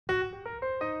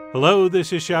Hello,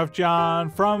 this is Chef John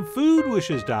from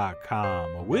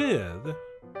foodwishes.com with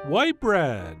white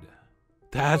bread.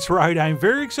 That's right, I'm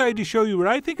very excited to show you what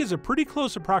I think is a pretty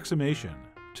close approximation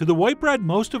to the white bread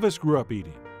most of us grew up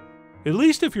eating. At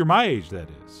least if you're my age, that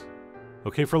is.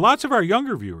 Okay, for lots of our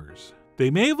younger viewers,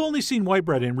 they may have only seen white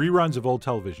bread in reruns of old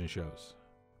television shows.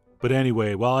 But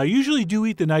anyway, while I usually do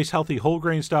eat the nice healthy whole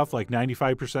grain stuff like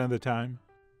 95% of the time,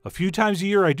 a few times a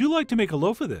year I do like to make a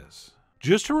loaf of this,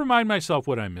 just to remind myself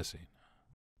what I'm missing.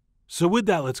 So with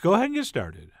that, let's go ahead and get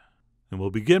started. And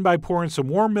we'll begin by pouring some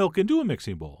warm milk into a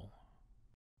mixing bowl.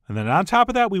 And then on top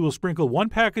of that, we will sprinkle 1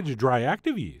 package of dry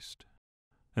active yeast.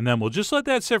 And then we'll just let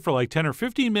that sit for like 10 or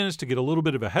 15 minutes to get a little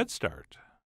bit of a head start.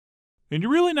 And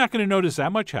you're really not going to notice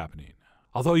that much happening,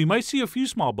 although you might see a few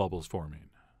small bubbles forming.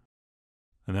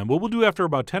 And then what we'll do after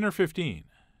about 10 or 15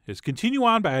 is continue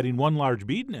on by adding 1 large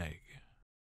beaten egg,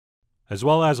 as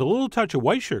well as a little touch of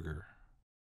white sugar,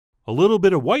 a little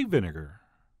bit of white vinegar,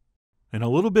 and a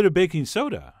little bit of baking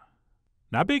soda.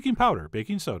 Not baking powder,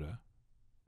 baking soda.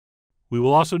 We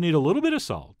will also need a little bit of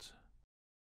salt,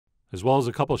 as well as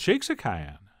a couple shakes of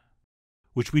cayenne,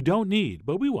 which we don't need,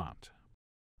 but we want.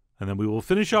 And then we will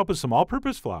finish up with some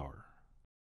all-purpose flour,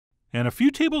 and a few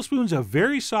tablespoons of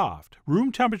very soft,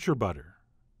 room temperature butter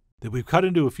that we've cut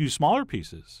into a few smaller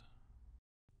pieces.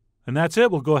 And that's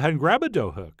it. We'll go ahead and grab a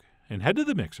dough hook and head to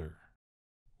the mixer,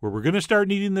 where we're going to start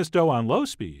kneading this dough on low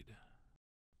speed.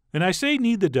 And I say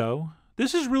knead the dough.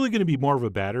 This is really going to be more of a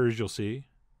batter, as you'll see.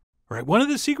 All right, one of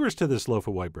the secrets to this loaf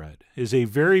of white bread is a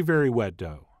very, very wet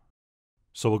dough.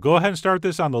 So we'll go ahead and start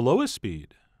this on the lowest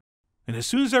speed. And as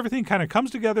soon as everything kind of comes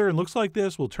together and looks like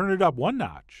this, we'll turn it up 1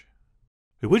 notch.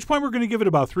 At which point we're going to give it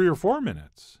about 3 or 4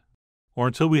 minutes, or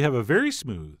until we have a very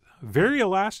smooth, very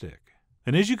elastic,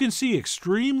 and as you can see,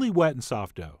 extremely wet and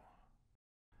soft dough.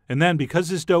 And then, because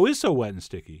this dough is so wet and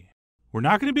sticky, we're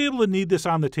not going to be able to knead this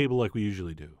on the table like we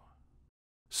usually do.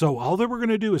 So all that we're going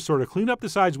to do is sort of clean up the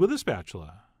sides with a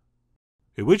spatula,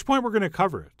 at which point we're going to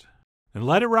cover it and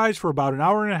let it rise for about 1.5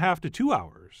 hours to 2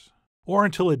 hours, or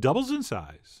until it doubles in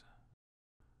size.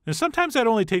 And sometimes that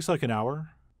only takes like an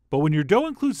hour, but when your dough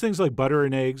includes things like butter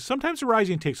and eggs, sometimes the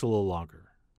rising takes a little longer.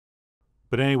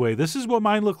 But anyway, this is what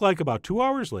mine looked like about 2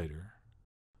 hours later.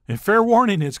 And fair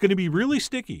warning, it's going to be really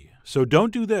sticky, so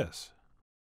don't do this.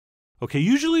 Okay,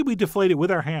 usually we deflate it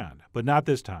with our hand, but not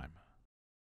this time.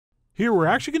 Here, we're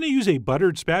actually going to use a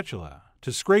buttered spatula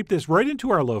to scrape this right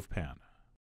into our loaf pan,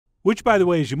 which, by the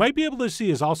way, as you might be able to see,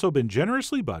 has also been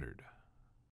generously buttered.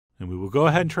 And we will go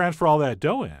ahead and transfer all that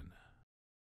dough in.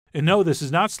 And no, this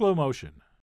is not slow motion.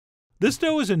 This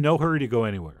dough is in no hurry to go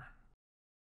anywhere.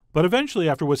 But eventually,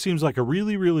 after what seems like a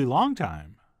really, really long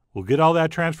time, we'll get all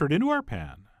that transferred into our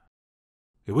pan,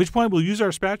 at which point we'll use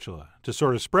our spatula to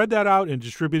sort of spread that out and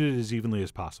distribute it as evenly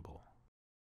as possible.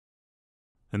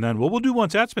 And then what we'll do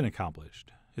once that's been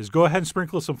accomplished is go ahead and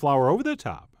sprinkle some flour over the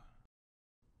top,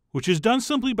 which is done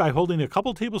simply by holding a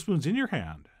couple tablespoons in your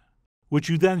hand, which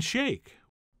you then shake,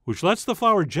 which lets the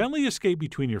flour gently escape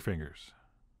between your fingers.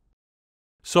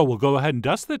 So we'll go ahead and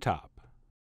dust the top,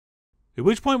 at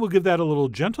which point we'll give that a little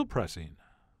gentle pressing,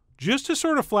 just to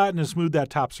sort of flatten and smooth that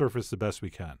top surface the best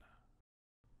we can.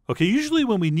 Okay, usually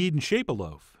when we knead and shape a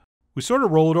loaf, we sort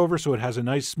of roll it over so it has a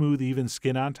nice smooth even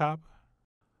skin on top,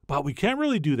 but we can't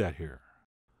really do that here.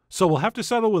 So we'll have to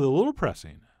settle with a little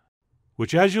pressing,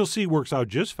 which as you'll see works out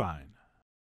just fine.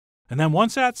 And then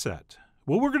once that's set,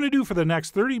 what we're going to do for the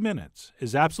next 30 minutes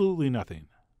is absolutely nothing.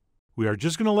 We are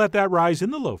just going to let that rise in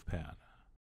the loaf pan.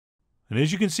 And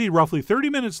as you can see, roughly 30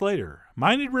 minutes later,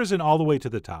 mine had risen all the way to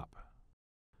the top.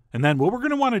 And then what we're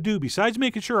going to want to do, besides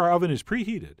making sure our oven is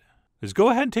preheated, is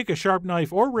go ahead and take a sharp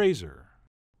knife or razor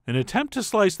and attempt to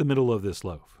slice the middle of this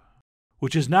loaf,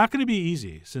 which is not going to be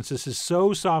easy since this is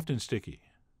so soft and sticky.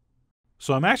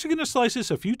 So I'm actually going to slice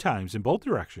this a few times in both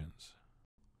directions,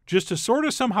 just to sort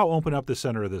of somehow open up the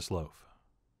center of this loaf.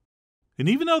 And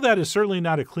even though that is certainly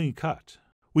not a clean cut,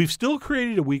 we've still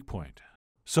created a weak point.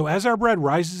 So as our bread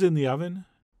rises in the oven,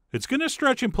 it's going to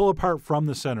stretch and pull apart from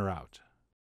the center out.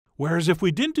 Whereas if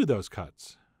we didn't do those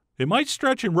cuts, it might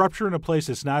stretch and rupture in a place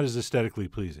that's not as aesthetically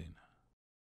pleasing.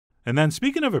 And then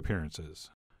speaking of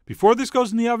appearances, before this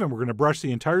goes in the oven, we're going to brush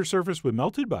the entire surface with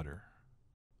melted butter,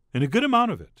 and a good amount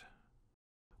of it.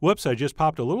 Whoops, I just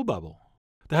popped a little bubble.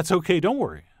 That's okay, don't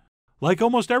worry. Like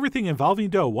almost everything involving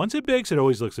dough, once it bakes, it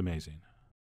always looks amazing.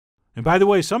 And by the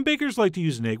way, some bakers like to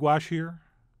use an egg wash here,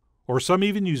 or some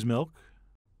even use milk.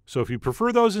 So if you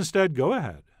prefer those instead, go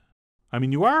ahead. I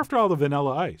mean, you are after all the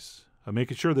vanilla ice,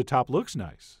 making sure the top looks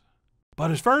nice. But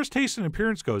as far as taste and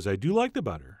appearance goes, I do like the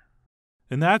butter.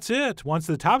 And that's it. Once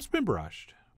the top's been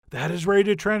brushed, that is ready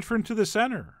to transfer into the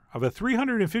center of a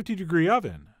 350-degree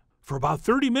oven for about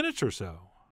 30 minutes or so,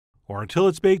 or until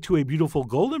it's baked to a beautiful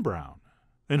golden brown,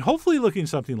 and hopefully looking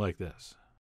something like this.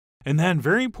 And then,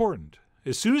 very important,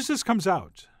 as soon as this comes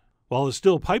out, while it's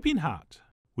still piping hot,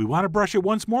 we want to brush it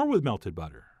once more with melted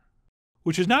butter,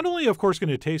 which is not only, of course, going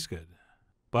to taste good,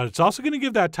 but it's also going to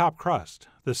give that top crust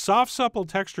the soft, supple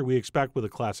texture we expect with a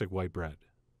classic white bread.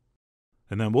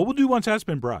 And then what we'll do once that's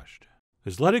been brushed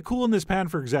is let it cool in this pan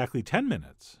for exactly 10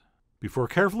 minutes before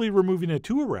carefully removing it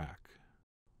to a rack,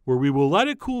 where we will let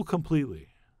it cool completely.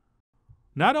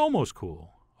 Not almost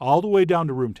cool, all the way down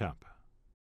to room temp.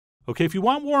 Okay, if you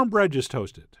want warm bread, just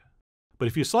toast it. But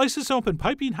if you slice this open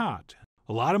piping hot,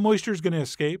 a lot of moisture is going to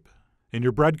escape and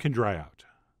your bread can dry out.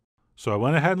 So I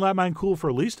went ahead and let mine cool for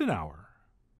at least an hour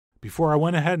before I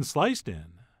went ahead and sliced in.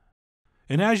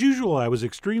 And as usual, I was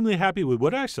extremely happy with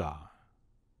what I saw.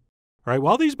 All right,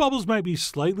 while these bubbles might be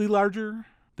slightly larger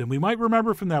than we might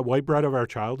remember from that white bread of our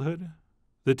childhood,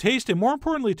 the taste and more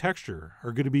importantly texture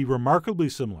are going to be remarkably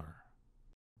similar.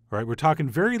 All right, we're talking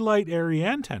very light, airy,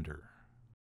 and tender.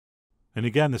 And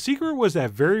again, the secret was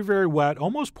that very, very wet,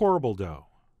 almost pourable dough.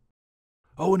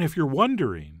 Oh, and if you're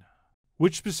wondering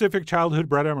which specific childhood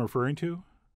bread I'm referring to,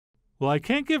 well, I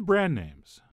can't give brand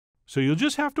names, so you'll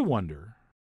just have to wonder.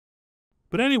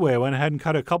 But anyway, I went ahead and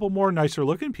cut a couple more nicer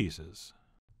looking pieces,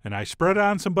 and I spread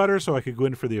on some butter so I could go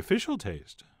in for the official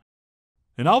taste.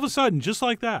 And all of a sudden, just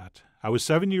like that, I was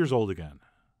 7 years old again.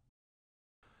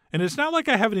 And it's not like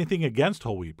I have anything against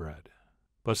whole wheat bread,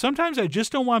 but sometimes I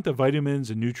just don't want the vitamins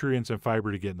and nutrients and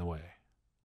fiber to get in the way.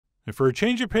 And for a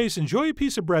change of pace, enjoy a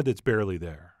piece of bread that's barely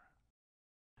there.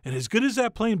 And as good as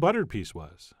that plain buttered piece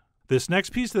was, this next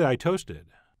piece that I toasted,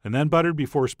 and then buttered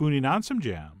before spooning on some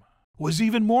jam, was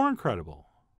even more incredible.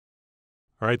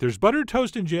 All right, there's buttered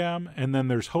toast and jam, and then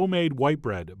there's homemade white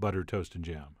bread buttered toast and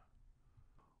jam,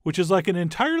 which is like an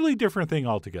entirely different thing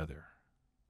altogether.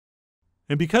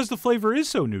 And because the flavor is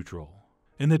so neutral,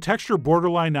 and the texture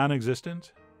borderline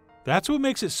non-existent, that's what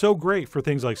makes it so great for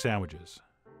things like sandwiches.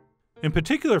 In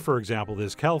particular, for example,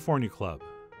 this California Club.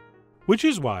 Which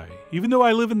is why, even though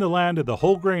I live in the land of the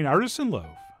whole grain artisan loaf,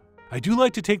 I do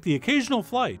like to take the occasional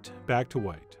flight back to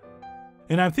white.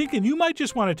 And I'm thinking you might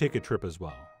just want to take a trip as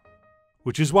well.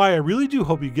 Which is why I really do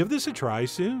hope you give this a try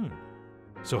soon.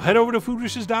 So head over to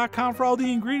foodwishes.com for all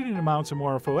the ingredient amounts and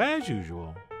more info as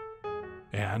usual.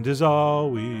 And as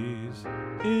always,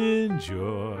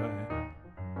 enjoy